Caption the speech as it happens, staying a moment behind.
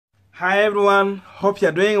Hi everyone, hope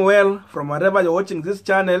you're doing well from wherever you're watching this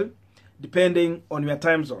channel, depending on your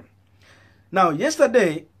time zone. Now,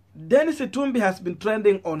 yesterday, Dennis Itumbi has been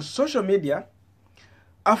trending on social media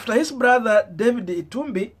after his brother David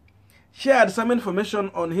Itumbi shared some information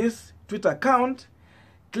on his Twitter account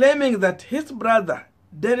claiming that his brother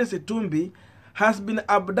Dennis Itumbi has been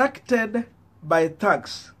abducted by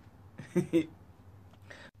thugs.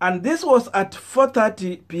 And this was at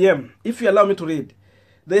 4:30 p.m. if you allow me to read.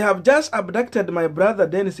 They have just abducted my brother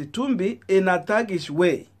Dennis Itumbi in a thuggish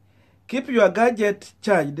way. Keep your gadget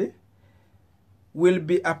charged. Will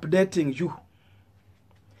be updating you.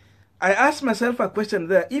 I asked myself a question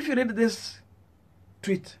there. If you read this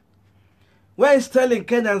tweet, where it's telling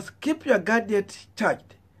Kenyans, keep your gadget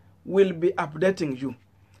charged, will be updating you.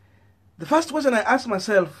 The first question I asked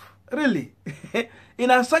myself, really,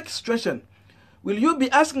 in a such situation, will you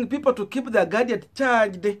be asking people to keep their gadget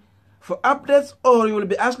charged for updates, or you will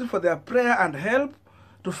be asking for their prayer and help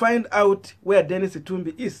to find out where Dennis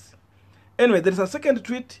Itumbi is? Anyway, there is a second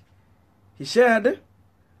tweet he shared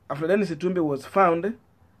after Dennis Itumbi was found,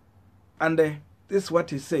 and this is what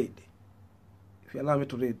he said, if you allow me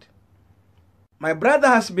to read. My brother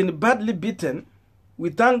has been badly beaten. We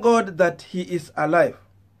thank God that he is alive.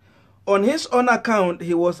 On his own account,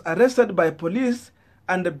 he was arrested by police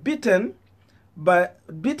and beaten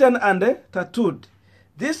and tattooed.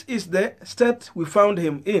 This is the state we found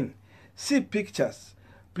him in. See pictures.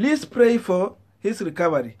 Please pray for his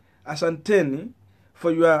recovery. Asanteni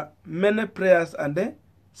for your many prayers and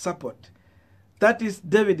support. That is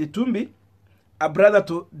David Itumbi, a brother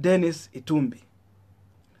to Dennis Itumbi.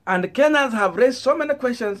 And Kenyans have raised so many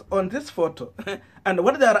questions on this photo. And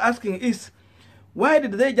what they are asking is, why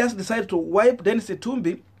did they just decide to wipe Dennis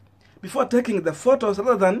Itumbi before taking the photos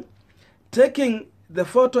rather than taking the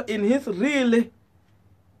photo in his real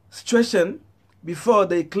situation before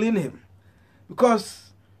they clean him?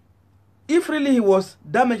 Because if really he was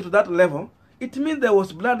damaged to that level, it means there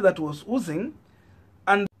was blood that was oozing.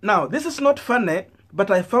 And now, this is not funny,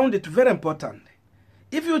 but I found it very important.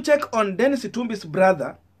 If you check on Dennis Itumbi's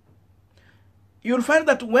brother, you'll find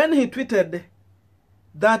that when he tweeted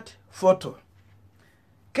that photo,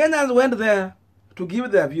 Kenyans went there to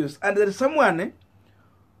give their views. And there is someone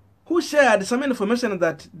who shared some information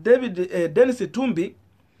that Dennis Itumbi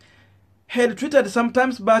had tweeted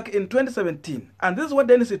sometimes back in 2017. And this is what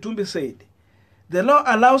Dennis Itumbi said. The law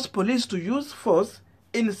allows police to use force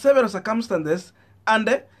in several circumstances,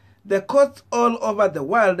 and the courts all over the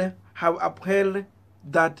world have upheld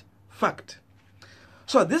that fact.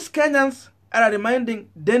 So these Kenyans are reminding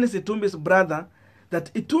Dennis Itumbi's brother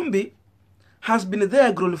that Itumbi has been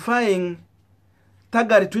there glorifying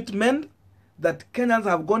thuggery treatment that Kenyans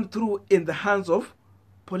have gone through in the hands of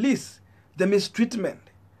police, the mistreatment.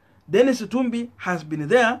 Dennis Itumbi has been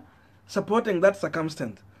there supporting that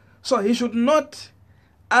circumstance. So he should not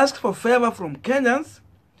ask for favor from Kenyans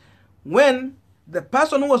when the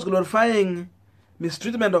person who was glorifying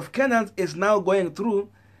mistreatment of Kenyans is now going through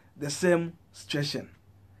the same situation.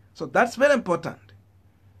 So that's very important.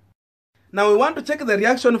 Now we want to check the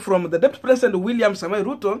reaction from the Deputy President William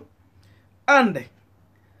Ruto and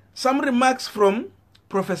some remarks from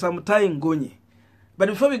Professor Mutahi Ngunyi. But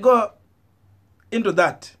before we go into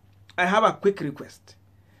that, I have a quick request.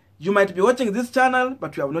 You might be watching this channel,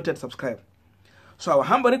 but you have not yet subscribed. So our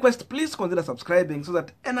humble request, please consider subscribing so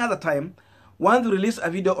that another time, once we release a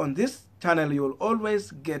video on this channel, you will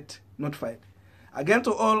always get notified. Again,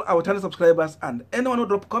 to all our channel subscribers and anyone who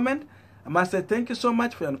drop comment, I must say thank you so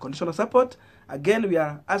much for your unconditional support. Again, we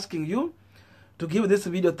are asking you to give this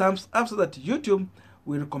video thumbs up so that YouTube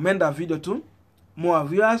will recommend our video to more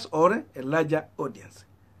viewers or a larger audience.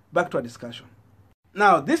 Back to our discussion.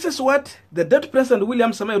 Now, this is what the Deputy President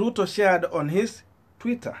William Ruto shared on his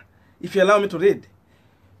Twitter. If you allow me to read.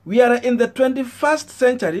 We are in the 21st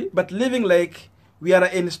century, but living like we are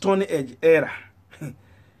in Stone Age era.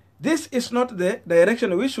 This is not the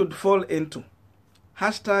direction we should fall into.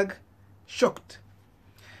 Hashtag shocked.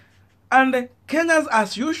 And Kenyans,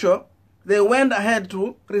 as usual, they went ahead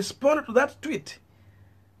to respond to that tweet.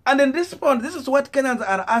 And in response, this is what Kenyans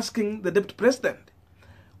are asking the Deputy President.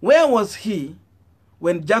 Where was he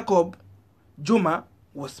when Jacob Juma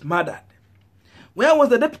was murdered? Where was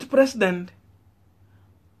the Deputy President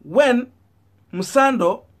when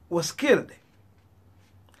Musando was killed?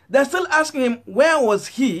 They're still asking him, where was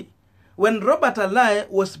he when Robert Alai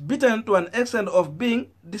was beaten to an extent of being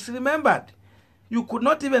disremembered? You could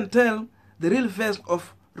not even tell the real face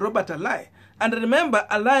of Robert Alai. And remember,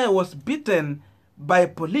 Alai was beaten by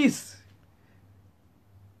police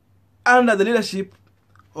under the leadership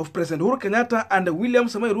of President Uhuru Kenyatta and William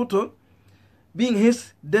Ruto being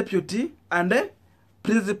his deputy and a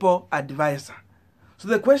principal advisor. So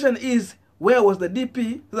the question is, where was the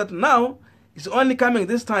DP that now is only coming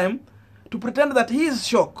this time to pretend that he is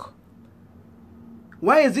shocked?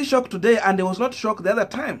 Why is he shocked today and he was not shocked the other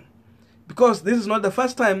time? Because this is not the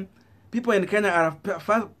first time people in Kenya are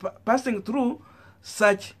passing through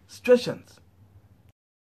such situations.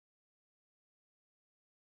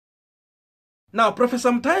 Now, Professor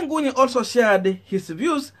Mutahi Ngunyi also shared his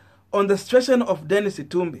views on the situation of Dennis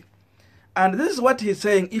Itumbi. And this is what he's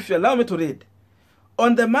saying, if you allow me to read.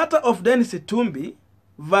 On the matter of Dennis Itumbi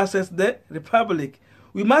versus the Republic,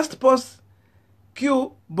 we must pose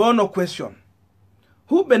Q bono question.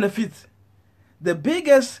 Who benefits? The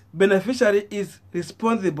biggest beneficiary is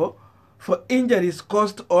responsible for injuries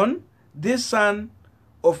caused on this son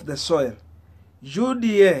of the soil.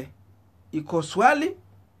 UDA iko swali?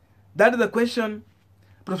 That is the question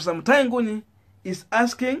Professor Mutahi Ngunyi is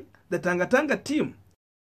asking the Tanga team.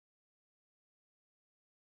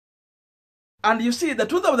 And you see, the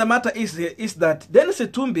truth of the matter is that Dennis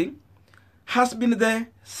Itumbi has been the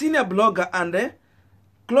senior blogger and a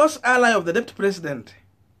close ally of the Deputy President,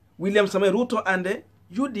 William Ruto, and the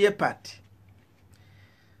UDA party.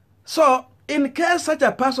 So, in case such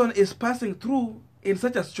a person is passing through in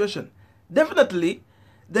such a situation, definitely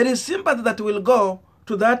there is sympathy that will go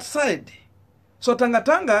to that side. So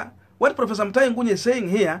Tanga, what Professor Mutahi Ngunyi is saying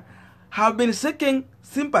here, have been seeking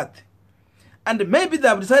sympathy. And maybe they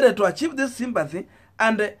have decided to achieve this sympathy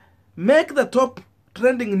and make the top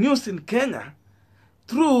trending news in Kenya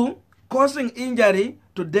through causing injury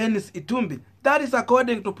to Dennis Itumbi. That is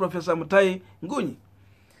according to Professor Mutahi Ngunyi.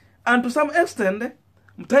 And to some extent,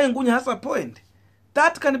 Mutahi Ngunyi has a point.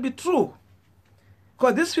 That can be true.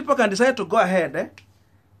 Because these people can decide to go ahead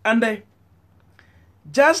and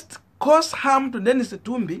just cause harm to Dennis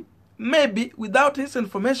Itumbi, maybe without his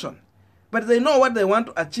information. But they know what they want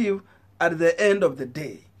to achieve at the end of the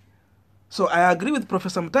day. So I agree with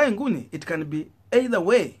Professor Mutahi Ngunyi. It can be either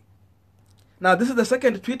way. Now, this is the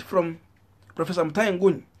second tweet from Professor Mutahi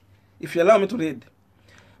Ngunyi, if you allow me to read.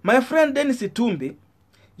 My friend Dennis Itumbi,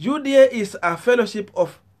 UDA is a fellowship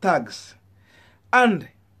of thugs. And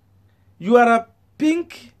you are a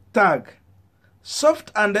pink thug,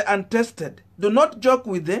 soft and untested. Do not joke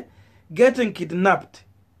with the getting kidnapped.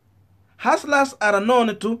 Hustlers are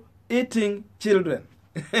known to eating children.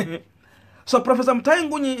 So Professor Mutahi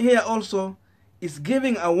Ngunyi here also is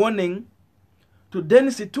giving a warning to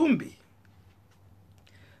Dennis Itumbi.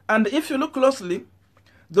 And if you look closely,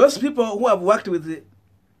 those people who have worked with the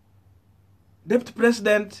Deputy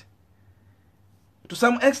President, to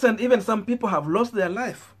some extent, even some people have lost their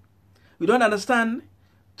life. We don't understand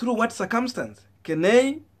through what circumstance.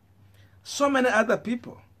 Kenei, so many other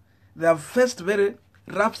people, they have faced very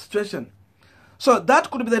rough situation. So that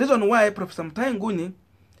could be the reason why Professor Mutahi Ngunyi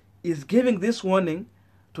is giving this warning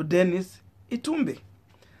to Dennis Itumbi.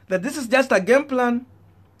 That this is just a game plan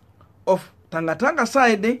of Tanga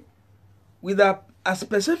side with a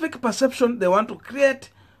specific perception they want to create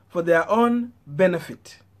for their own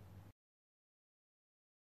benefit.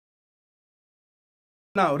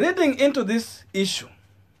 Now, reading into this issue,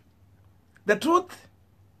 the truth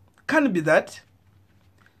can be that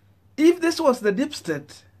if this was the deep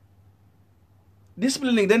state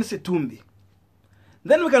disciplining Dennis Itumbi,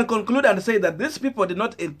 then we can conclude and say that these people did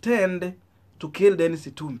not intend to kill Dennis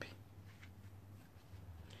Itumbi.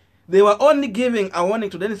 They were only giving a warning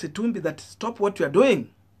to Dennis Itumbi that stop what you are doing,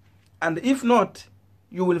 and if not,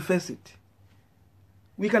 you will face it.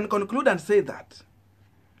 We can conclude and say that.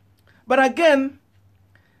 But again,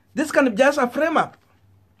 this can be just a frame-up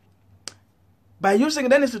by using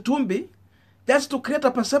Dennis Itumbi just to create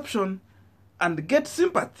a perception and get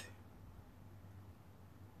sympathy.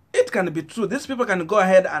 It can be true. These people can go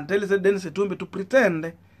ahead and tell Dennis Itumbi to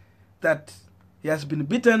pretend that he has been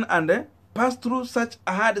beaten and passed through such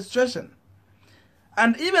a hard situation.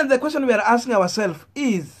 And even the question we are asking ourselves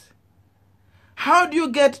is, how do you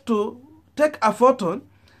get to take a photo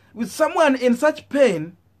with someone in such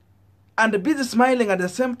pain and busy smiling at the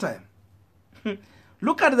same time?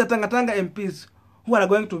 Look at the Tanga MPs who are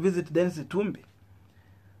going to visit Dennis Itumbi.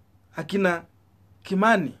 Akina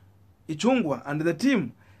Kimani, Ichungwa, and the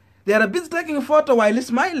team. They are busy taking a photo while he's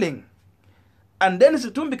smiling. And Dennis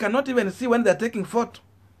Itumbi cannot even see when they are taking photo.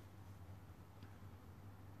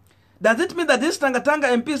 Does it mean that these Tanga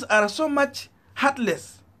MPs are so much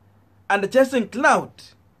heartless and chasing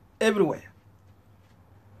clout everywhere?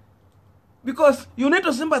 Because you need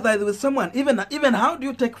to sympathize with someone. Even how do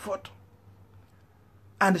you take photo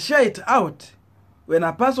and share it out when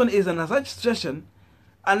a person is in such situation,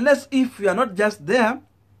 unless if you are not just there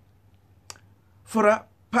for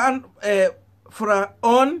for our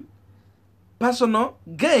own personal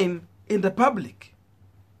gain in the public.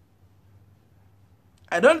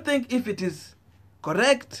 I don't think if it is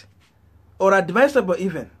correct or advisable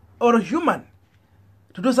even, or human,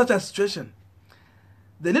 to do such a situation.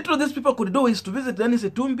 The little these people could do is to visit Dennis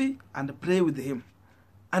Itumbi and pray with him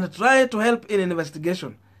and try to help in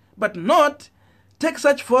investigation, but not take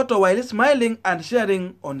such photo while smiling and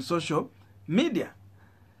sharing on social media.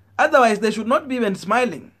 Otherwise, they should not be even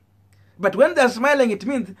smiling. But when they are smiling, it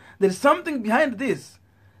means there is something behind this.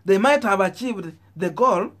 They might have achieved the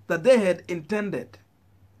goal that they had intended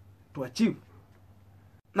to achieve.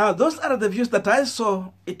 Now, those are the views that I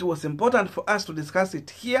saw it was important for us to discuss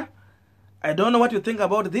it here. I don't know what you think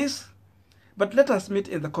about this, but let us meet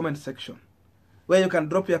in the comment section, where you can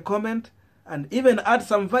drop your comment and even add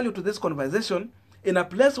some value to this conversation in a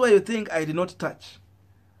place where you think I did not touch.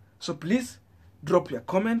 So please drop your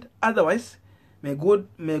comment. Otherwise, may good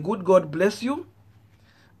God bless you,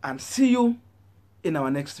 and see you in our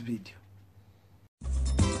next video.